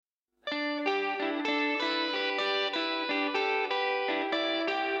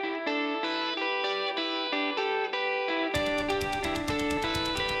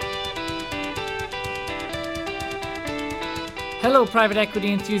Hello private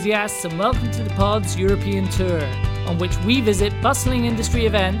equity enthusiasts and welcome to the Pod's European Tour, on which we visit bustling industry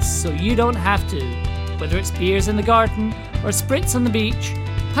events so you don't have to. Whether it's beers in the garden or spritz on the beach,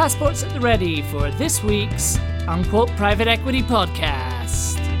 passports at the ready for this week's Unquote Private Equity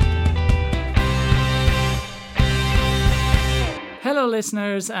Podcast. Hello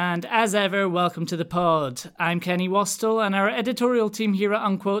listeners, and as ever, welcome to the pod. I'm Kenny Wastel, and our editorial team here at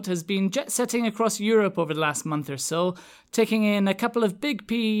Unquote has been jet-setting across Europe over the last month or so, taking in a couple of big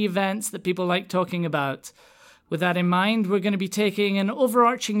PE events that people like talking about. With that in mind, we're going to be taking an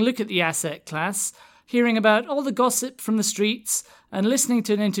overarching look at the asset class, hearing about all the gossip from the streets, and listening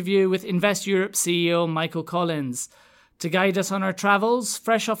to an interview with Invest Europe CEO Michael Collins. To guide us on our travels,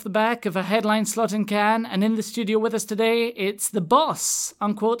 fresh off the back of a headline slot in Cannes, and in the studio with us today, it's the boss,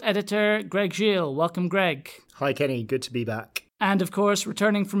 Unquote editor Greg Gilles. Welcome, Greg. Hi, Kenny. Good to be back. And of course,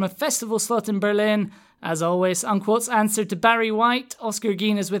 returning from a festival slot in Berlin, as always, Unquote's answer to Barry White, Oscar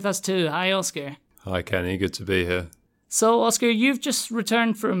Geen is with us too. Hi, Oscar. Hi, Kenny. Good to be here. So, Oscar, you've just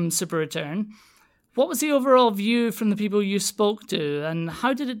returned from Super Return. What was the overall view from the people you spoke to, and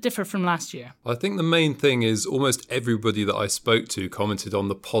how did it differ from last year? I think the main thing is almost everybody that I spoke to commented on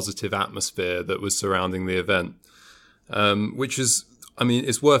the positive atmosphere that was surrounding the event, which is, I mean,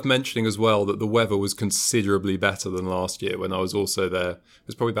 it's worth mentioning as well that the weather was considerably better than last year when I was also there. It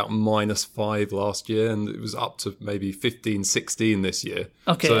was probably about -5 last year, and it was up to maybe 15, 16 this year.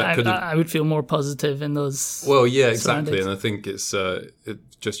 Okay, so I would feel more positive in those. Well, yeah, exactly, and I think it's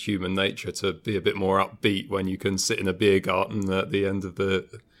just human nature to be a bit more upbeat when you can sit in a beer garden at the end of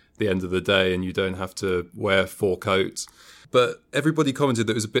the day and you don't have to wear 4 coats. But everybody commented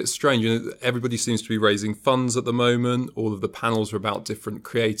that it was a bit strange. You know, everybody seems to be raising funds at the moment. All of the panels are about different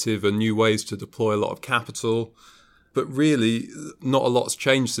creative and new ways to deploy a lot of capital. But really, not a lot's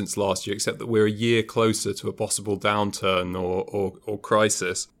changed since last year, except that we're a year closer to a possible downturn or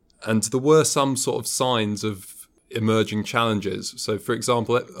crisis. And there were some sort of signs of emerging challenges. So, for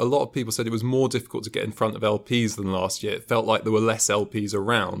example, a lot of people said it was more difficult to get in front of LPs than last year. It felt like there were less LPs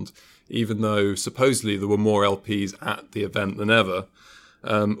around, even though supposedly there were more LPs at the event than ever.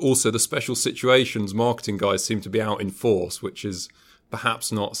 Also, the special situations marketing guys seem to be out in force, which is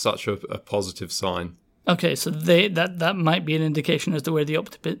perhaps not such a positive sign. Okay, so that might be an indication as to where the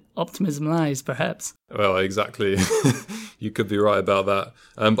optimism lies, perhaps. Well, exactly. You could be right about that.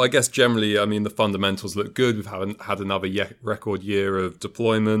 But I guess generally, I mean, the fundamentals look good. We've had another record year of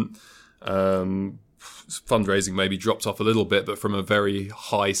deployment. Fundraising maybe dropped off a little bit, but from a very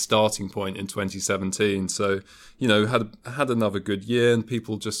high starting point in 2017. So, you know, had another good year, and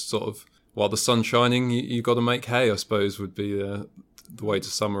people just sort of, while the sun's shining, you got to make hay, I suppose, would be the way to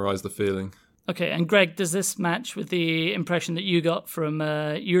summarise the feeling. Okay, and Greg, does this match with the impression that you got from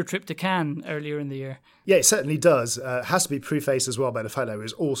your trip to Cannes earlier in the year? Yeah, it certainly does. It has to be prefaced as well by the fact that it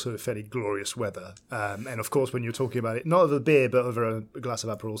was also fairly glorious weather. And of course, when you're talking about it, not over beer, but over a glass of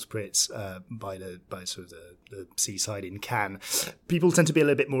Aperol Spritz by sort of the seaside in Cannes, people tend to be a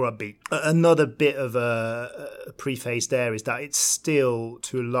little bit more upbeat. Another bit of a preface there is that it's still,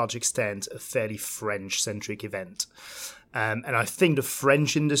 to a large extent, a fairly French-centric event. And I think the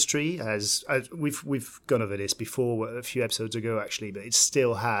French industry has we've gone over this before a few episodes ago actually, but it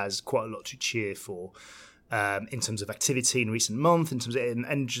still has quite a lot to cheer for in terms of activity in recent months, in terms of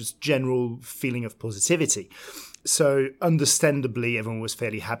and just general feeling of positivity. So understandably, everyone was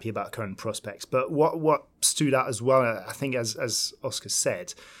fairly happy about current prospects. But what stood out as well, I think, as Oscar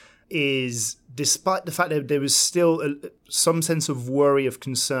said, is despite the fact that there was still some sense of worry, of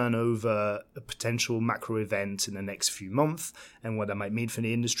concern over a potential macro event in the next few months and what that might mean for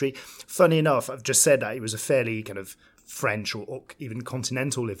the industry. Funny enough, I've just said that it was a fairly kind of French or even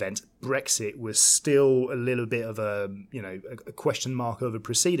continental event. Brexit was still a little bit of a question mark over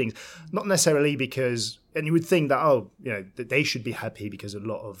proceedings. Not necessarily because, and you would think that, that they should be happy because a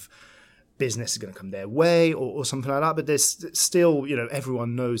lot of business is going to come their way or something like that, but there's still,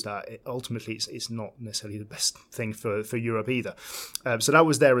 everyone knows that ultimately it's not necessarily the best thing for Europe either. So that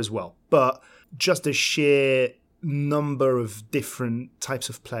was there as well. But just the sheer number of different types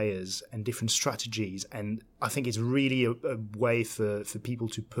of players and different strategies, and I think it's really a way for people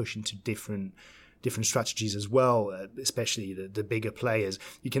to push into different strategies as well, especially the bigger players.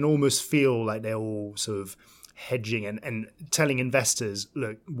 You can almost feel like they're all sort of hedging and telling investors,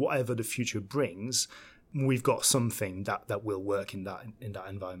 look, whatever the future brings, we've got something that will work in that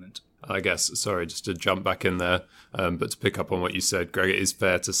environment. I guess, sorry, just to jump back in there, but to pick up on what you said, Greg, it is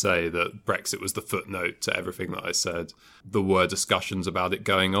fair to say that Brexit was the footnote to everything that I said. There were discussions about it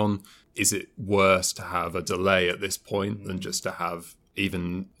going on. Is it worse to have a delay at this point than just to have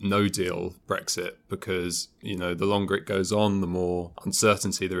even no deal Brexit, because, the longer it goes on, the more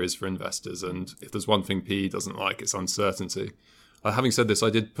uncertainty there is for investors. And if there's one thing PE doesn't like, it's uncertainty. Having said this, I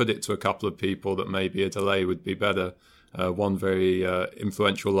did put it to a couple of people that maybe a delay would be better. One very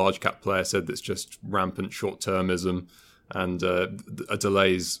influential large cap player said that's just rampant short-termism, and a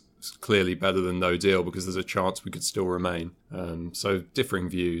delay's clearly better than no deal because there's a chance we could still remain. So differing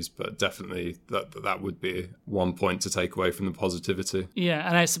views, but definitely that would be one point to take away from the positivity. Yeah,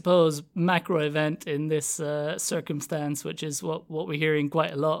 and I suppose macro event in this circumstance, which is what we're hearing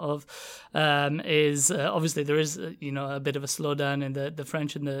quite a lot of, is obviously there is a bit of a slowdown in the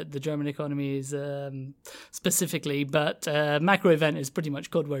French and the German economies specifically, but macro event is pretty much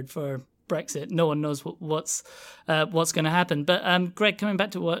code word for Brexit. No one knows what's going to happen. But Greg, coming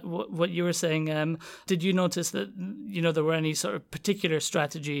back to what you were saying, did you notice that there were any sort of particular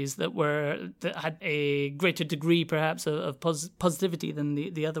strategies that had a greater degree perhaps of positivity than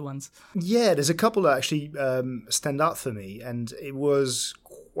the other ones? Yeah, there's a couple that actually stand out for me, and it was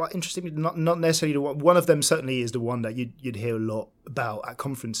quite interesting. Not necessarily the one. One of them certainly is the one that you'd hear a lot about at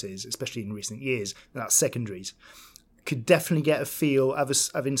conferences, especially in recent years, and that's secondaries. Could definitely get a feel,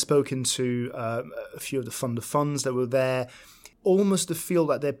 having spoken to a few of the fund of funds that were there, almost a feel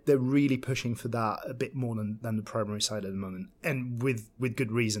that they're really pushing for that a bit more than the primary side at the moment, and with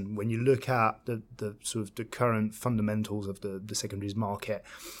good reason. When you look at the sort of the current fundamentals of the secondaries market,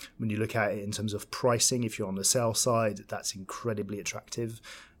 when you look at it in terms of pricing, if you're on the sell side, that's incredibly attractive,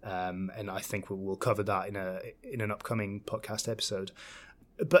 and I think we'll cover that in an upcoming podcast episode.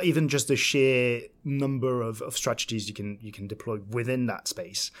 But even just the sheer number of strategies you can deploy within that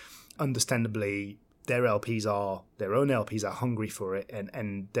space, understandably, their own LPs are hungry for it,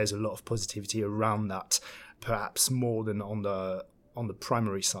 and there's a lot of positivity around that, perhaps more than on the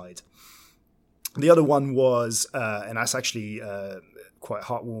primary side. The other one was, and that's actually quite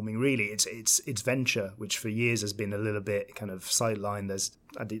heartwarming, really. It's venture, which for years has been a little bit kind of sidelined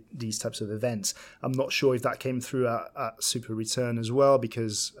at these types of events. I'm not sure if that came through at Super Return as well,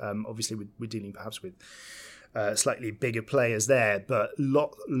 because obviously we're dealing perhaps with slightly bigger players there, but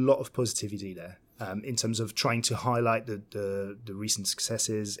lot of positivity there in terms of trying to highlight the recent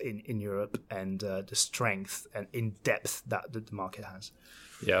successes in Europe and the strength and in depth that the market has.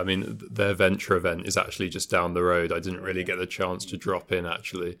 Yeah, I mean, their venture event is actually just down the road. I didn't really get the chance to drop in,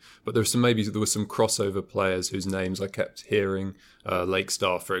 actually. But there were some crossover players whose names I kept hearing.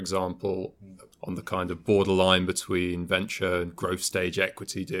 Lakestar, for example, on the kind of borderline between venture and growth stage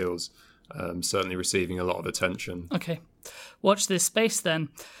equity deals, certainly receiving a lot of attention. Okay, watch this space then.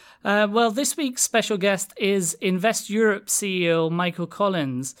 Well, this week's special guest is Invest Europe CEO Michael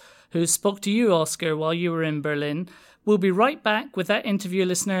Collins, who spoke to you, Oscar, while you were in Berlin. We'll be right back with that interview,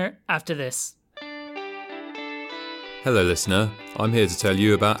 listener, after this. Hello, listener. I'm here to tell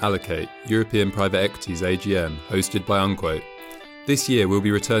you about Allocate, European Private Equity's AGM, hosted by Unquote. This year, we'll be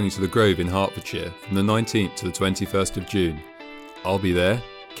returning to the Grove in Hertfordshire from the 19th to the 21st of June. I'll be there,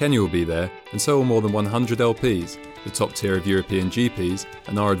 Kenny will be there, and so will more than 100 LPs, the top tier of European GPs,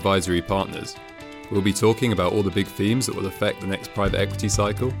 and our advisory partners. We'll be talking about all the big themes that will affect the next private equity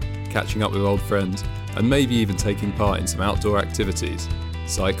cycle, catching up with old friends, and maybe even taking part in some outdoor activities,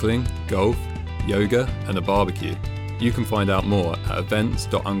 cycling, golf, yoga, and a barbecue. You can find out more at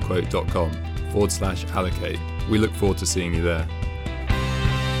events.unquote.com/allocate. We look forward to seeing you there.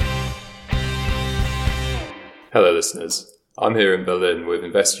 Hello, listeners. I'm here in Berlin with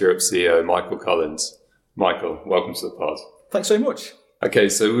Invest Europe CEO Michael Collins. Michael, welcome to the pod. Thanks so much. Okay,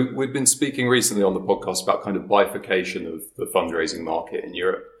 so we've been speaking recently on the podcast about kind of bifurcation of the fundraising market in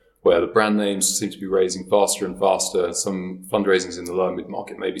Europe, where the brand names seem to be raising faster and faster. Some fundraisings in the lower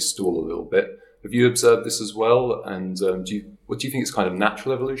mid-market maybe stall a little bit. Have you observed this as well? And what do you think is kind of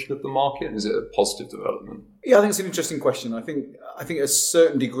natural evolution of the market? And is it a positive development? Yeah, I think it's an interesting question. I think a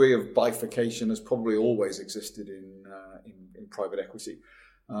certain degree of bifurcation has probably always existed in private equity.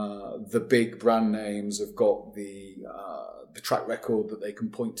 The big brand names have got the track record that they can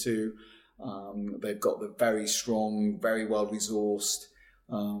point to. They've got the very strong, very well-resourced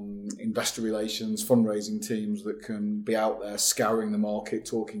investor relations, fundraising teams that can be out there scouring the market,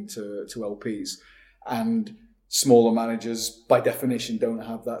 talking to LPs. And smaller managers, by definition, don't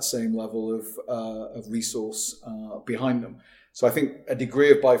have that same level of resource behind them. So I think a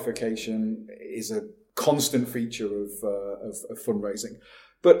degree of bifurcation is a constant feature of fundraising.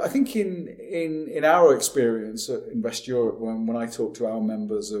 But I think in our experience at Invest Europe, when I talk to our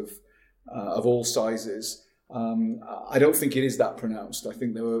members of all sizes, I don't think it is that pronounced. I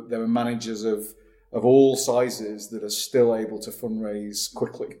think there are managers of all sizes that are still able to fundraise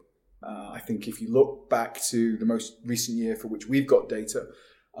quickly. I think if you look back to the most recent year for which we've got data,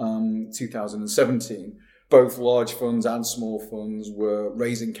 2017, both large funds and small funds were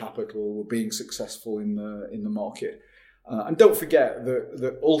raising capital, were being successful in the market. And don't forget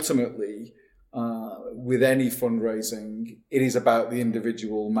that ultimately, with any fundraising, it is about the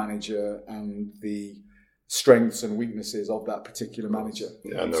individual manager and the strengths and weaknesses of that particular manager.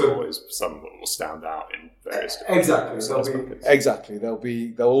 Yeah, and there are always some that will stand out in various Exactly.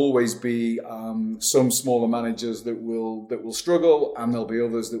 There'll always be some smaller managers that will struggle, and there'll be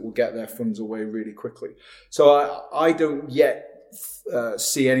others that will get their funds away really quickly. So I don't yet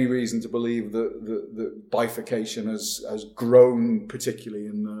see any reason to believe that bifurcation has grown particularly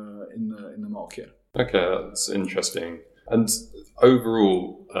in the market. Okay, that's interesting. And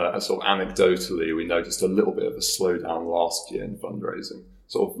overall, sort of anecdotally, we noticed a little bit of a slowdown last year in fundraising.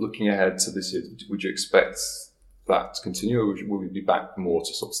 Sort of looking ahead to this year, would you expect that to continue, or will we be back more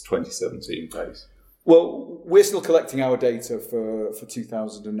to sort of 2017 pace? Well, we're still collecting our data for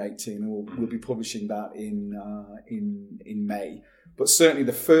 2018, and we'll be publishing that in May. But certainly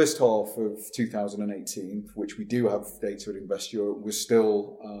the first half of 2018, for which we do have data at Invest Europe, was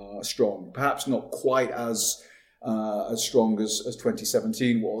still strong. Perhaps not quite as strong as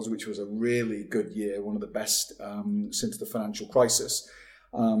 2017 was, which was a really good year, one of the best since the financial crisis.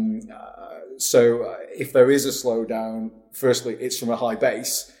 So if there is a slowdown, firstly, it's from a high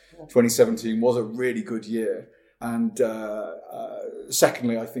base. 2017 was a really good year. And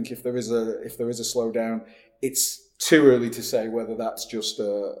secondly, I think if there is a slowdown, it's too early to say whether that's just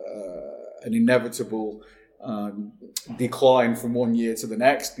an inevitable decline from one year to the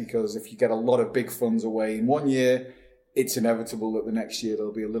next, because if you get a lot of big funds away in one year, it's inevitable that the next year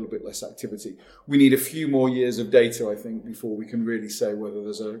there'll be a little bit less activity. We need a few more years of data, I think, before we can really say whether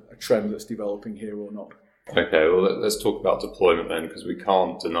there's a trend that's developing here or not. Okay, well, let's talk about deployment then, because we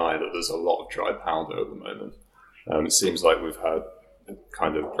can't deny that there's a lot of dry powder at the moment. It seems like we've had a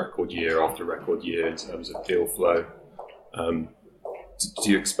kind of record year after record year in terms of deal flow. Do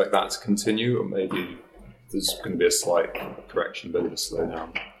you expect that to continue, or maybe there's going to be a slight correction, a bit of a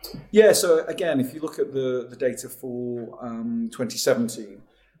slowdown? Yeah, so again, if you look at the data for 2017,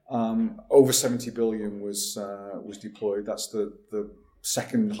 over 70 billion was deployed. That's the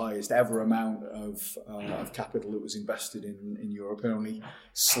second highest ever amount of capital that was invested in Europe, and only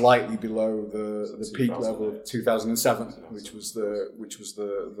slightly below the peak level of 2007, which was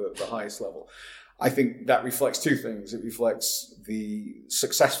the highest level. I think that reflects two things. It reflects the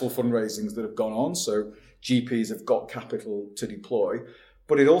successful fundraisings that have gone on, so GPs have got capital to deploy,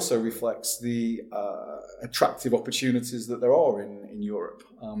 but it also reflects the attractive opportunities that there are in Europe.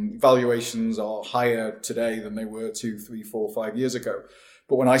 Valuations are higher today than they were 2, 3, 4, 5 years ago.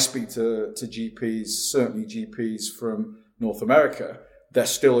 But when I speak to GPs, certainly GPs from North America, they're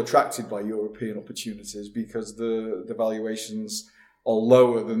still attracted by European opportunities because the valuations are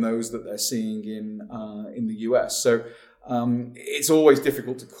lower than those that they're seeing in the US. So it's always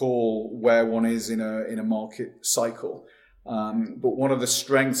difficult to call where one is in a market cycle. But one of the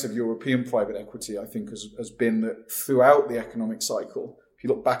strengths of European private equity, I think, has been that throughout the economic cycle, if you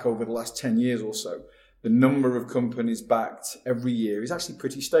look back over the last 10 years or so, the number of companies backed every year is actually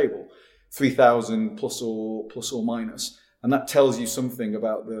pretty stable, 3,000 plus or minus. And that tells you something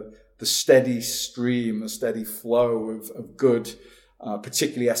about the steady stream, the steady flow of good,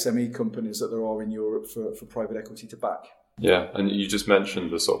 particularly SME companies that there are in Europe for private equity to back. Yeah, and you just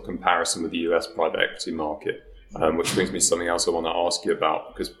mentioned the sort of comparison with the US private equity market. Which brings me to something else I want to ask you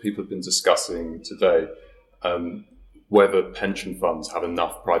about, because people have been discussing today whether pension funds have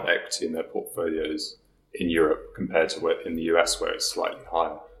enough private equity in their portfolios in Europe compared to in the US, where it's slightly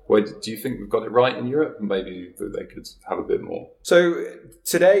higher. Do you think we've got it right in Europe, and maybe that they could have a bit more? So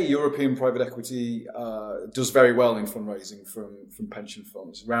today, European private equity does very well in fundraising from pension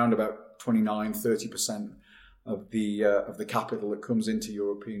funds. Around about 29-30% of the capital that comes into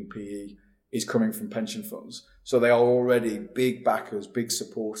European PE is coming from pension funds. So they are already big backers, big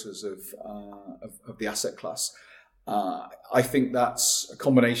supporters of the asset class. I think that's a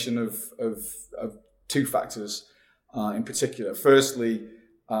combination of two factors in particular. Firstly,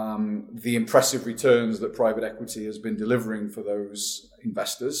 the impressive returns that private equity has been delivering for those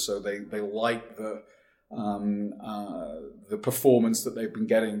investors. So they like the performance that they've been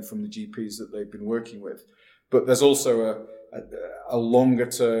getting from the GPs that they've been working with. But there's also a longer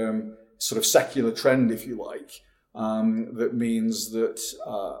term sort of secular trend, if you like, that means that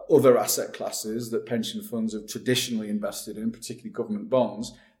other asset classes that pension funds have traditionally invested in, particularly government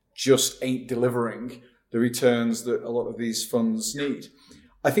bonds, just ain't delivering the returns that a lot of these funds need.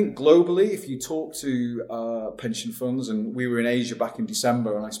 I think globally, if you talk to pension funds, and we were in Asia back in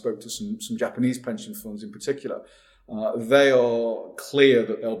December, and I spoke to some Japanese pension funds in particular, they are clear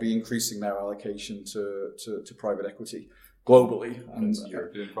that they'll be increasing their allocation to private equity globally,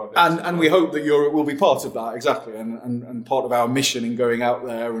 and we hope that Europe will be part of that, exactly, and part of our mission in going out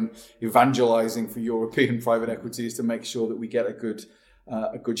there and evangelizing for European private equity is to make sure that we get a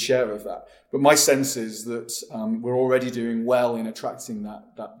good share of that. But my sense is that we're already doing well in attracting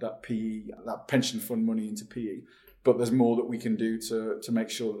that PE, that pension fund money into PE. But there's more that we can do to make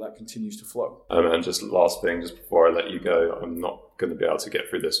sure that continues to flow. And just last thing, just before I let you go, I'm not going to be able to get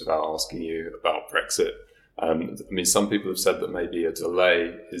through this without asking you about Brexit. I mean, some people have said that maybe a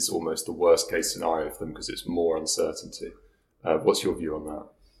delay is almost the worst case scenario for them because it's more uncertainty. What's your view on that?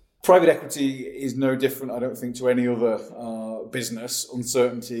 Private equity is no different, I don't think, to any other business.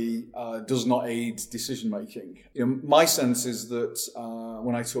 Uncertainty does not aid decision making. My sense is that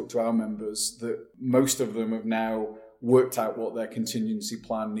when I talk to our members, that most of them have now worked out what their contingency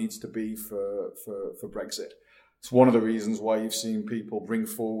plan needs to be for Brexit. It's one of the reasons why you've seen people bring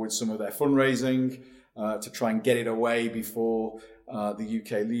forward some of their fundraising to try and get it away before the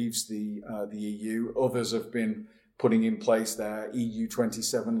UK leaves the EU. Others have been putting in place their EU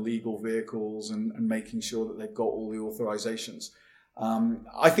 27 legal vehicles and making sure that they've got all the authorizations.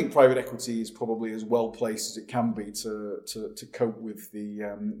 I think private equity is probably as well placed as it can be to cope with the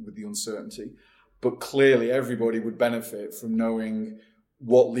uncertainty. But clearly, everybody would benefit from knowing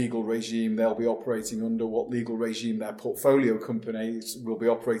what legal regime they'll be operating under, what legal regime their portfolio companies will be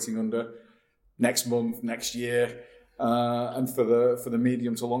operating under next month, next year, and for the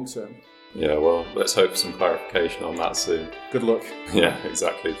medium to long term. Yeah, well, let's hope for some clarification on that soon. Good luck. Yeah,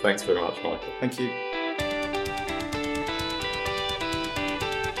 exactly. Thanks very much, Michael. Thank you.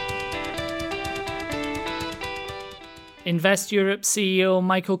 Invest Europe CEO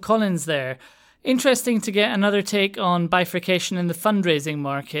Michael Collins there. Interesting to get another take on bifurcation in the fundraising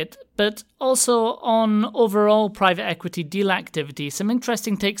market, but also on overall private equity deal activity. Some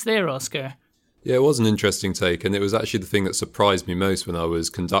interesting takes there, Oscar. Yeah, it was an interesting take, and it was actually the thing that surprised me most when I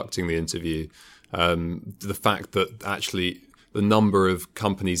was conducting the interview. The fact that actually the number of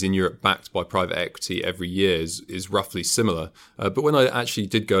companies in Europe backed by private equity every year is roughly similar. But when I actually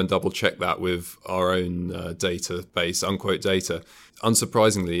did go and double check that with our own database, Unquote data,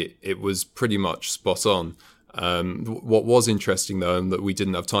 unsurprisingly, it was pretty much spot on. What was interesting, though, and that we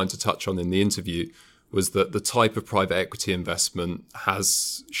didn't have time to touch on in the interview, was that the type of private equity investment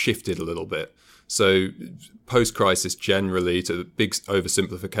has shifted a little bit. So post-crisis generally, to big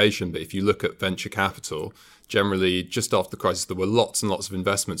oversimplification, but if you look at venture capital, generally just after the crisis, there were lots and lots of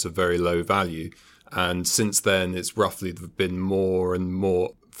investments of very low value. And since then, it's roughly been more and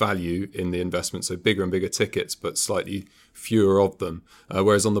more value in the investment, so bigger and bigger tickets, but slightly fewer of them.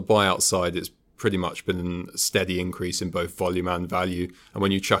 Whereas on the buyout side, it's pretty much been a steady increase in both volume and value. And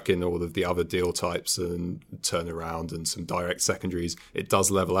when you chuck in all of the other deal types and turnaround and some direct secondaries, it does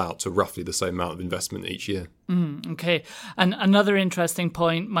level out to roughly the same amount of investment each year. Okay. And another interesting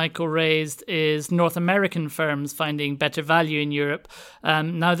point Michael raised is North American firms finding better value in Europe.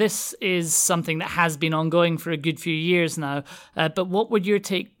 Now, this is something that has been ongoing for a good few years now. But what would your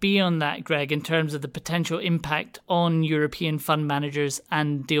take be on that, Greg, in terms of the potential impact on European fund managers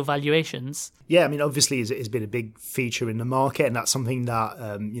and deal valuations? Yeah, I mean, obviously it's been a big feature in the market, and that's something that,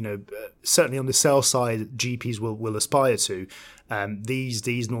 certainly on the sell side, GPs will aspire to.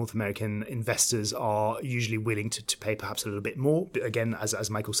 These North American investors are usually willing to pay perhaps a little bit more. But again, as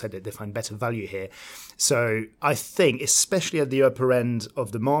Michael said, they find better value here. So I think, especially at the upper end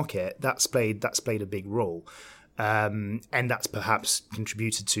of the market, that's played a big role. And that's perhaps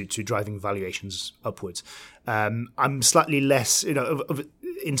contributed to driving valuations upwards. I'm slightly less,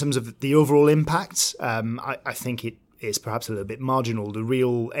 in terms of the overall impact, I think it is perhaps a little bit marginal. The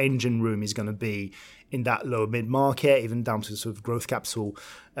real engine room is going to be in that lower mid-market, even down to sort of growth capital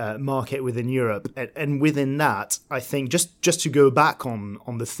market within Europe. And within that, I think just to go back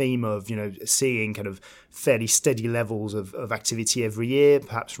on the theme of, seeing kind of fairly steady levels of activity every year,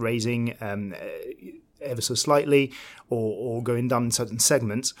 perhaps raising ever so slightly or going down in certain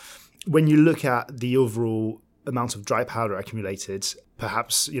segments. When you look at the overall amount of dry powder accumulated,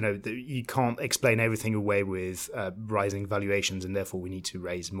 perhaps you can't explain everything away with rising valuations, and therefore we need to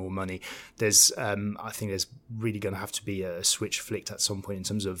raise more money. I think there's really going to have to be a switch flicked at some point in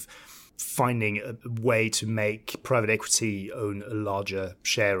terms of finding a way to make private equity own a larger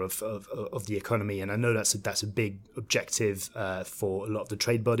share of the economy. And I know that's a big objective for a lot of the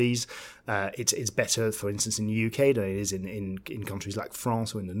trade bodies. It's better, for instance, in the UK than it is in countries like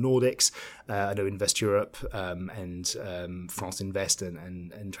France or in the Nordics. I know Invest Europe and France Invest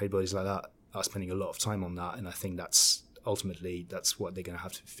and trade bodies like that are spending a lot of time on that. And I think that's ultimately what they're going to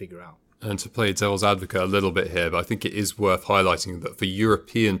have to figure out. And to play devil's advocate a little bit here, but I think it is worth highlighting that for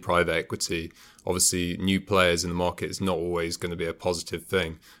European private equity, obviously new players in the market is not always going to be a positive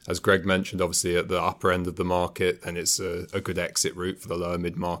thing. As Greg mentioned, obviously at the upper end of the market, then it's a good exit route for the lower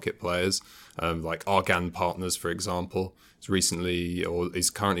mid-market players, like Argan Partners, for example,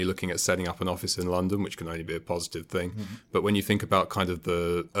 is currently looking at setting up an office in London, which can only be a positive thing. Mm-hmm. But when you think about kind of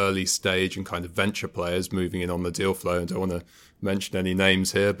the early stage and kind of venture players moving in on the deal flow, and I don't want to mention any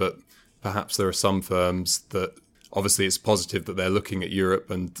names here, but perhaps there are some firms that obviously it's positive that they're looking at Europe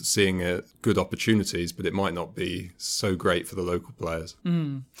and seeing good opportunities, but it might not be so great for the local players.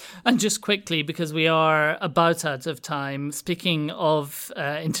 And just quickly, because we are about out of time, speaking of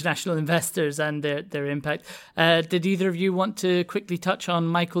international investors and their impact, did either of you want to quickly touch on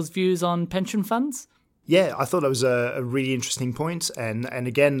Michael's views on pension funds? Yeah, I thought that was a really interesting point. And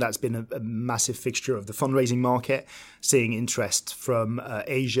again, that's been a massive fixture of the fundraising market, seeing interest from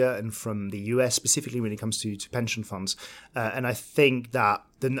Asia and from the US, specifically when it comes to pension funds. And I think that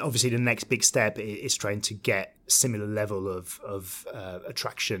obviously the next big step is trying to get similar level of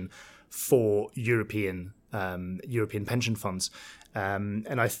attraction for European pension funds.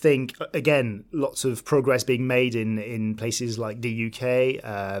 And I think, again, lots of progress being made in places like the UK,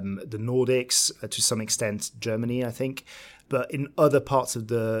 the Nordics, to some extent Germany, I think. But in other parts of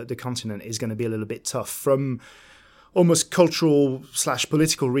the continent is going to be a little bit tough from almost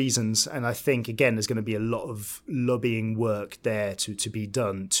cultural/political reasons. And I think, again, there's going to be a lot of lobbying work there to be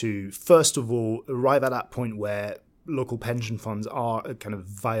done to, first of all, arrive at that point where local pension funds are a kind of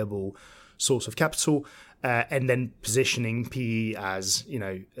viable source of capital. And then positioning PE as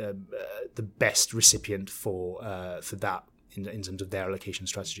the best recipient for that in terms of their allocation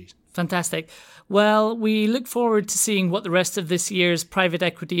strategies. Fantastic. Well, we look forward to seeing what the rest of this year's private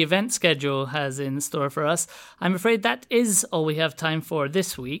equity event schedule has in store for us. I'm afraid that is all we have time for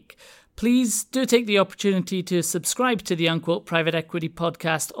this week. Please do take the opportunity to subscribe to the Unquote Private Equity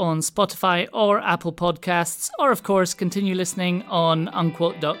podcast on Spotify or Apple Podcasts, or of course continue listening on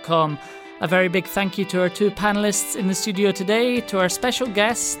unquote.com. A very big thank you to our two panellists in the studio today, to our special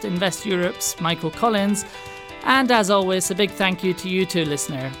guest, Invest Europe's Michael Collins, and as always, a big thank you to you too,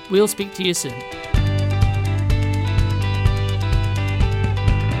 listener. We'll speak to you soon.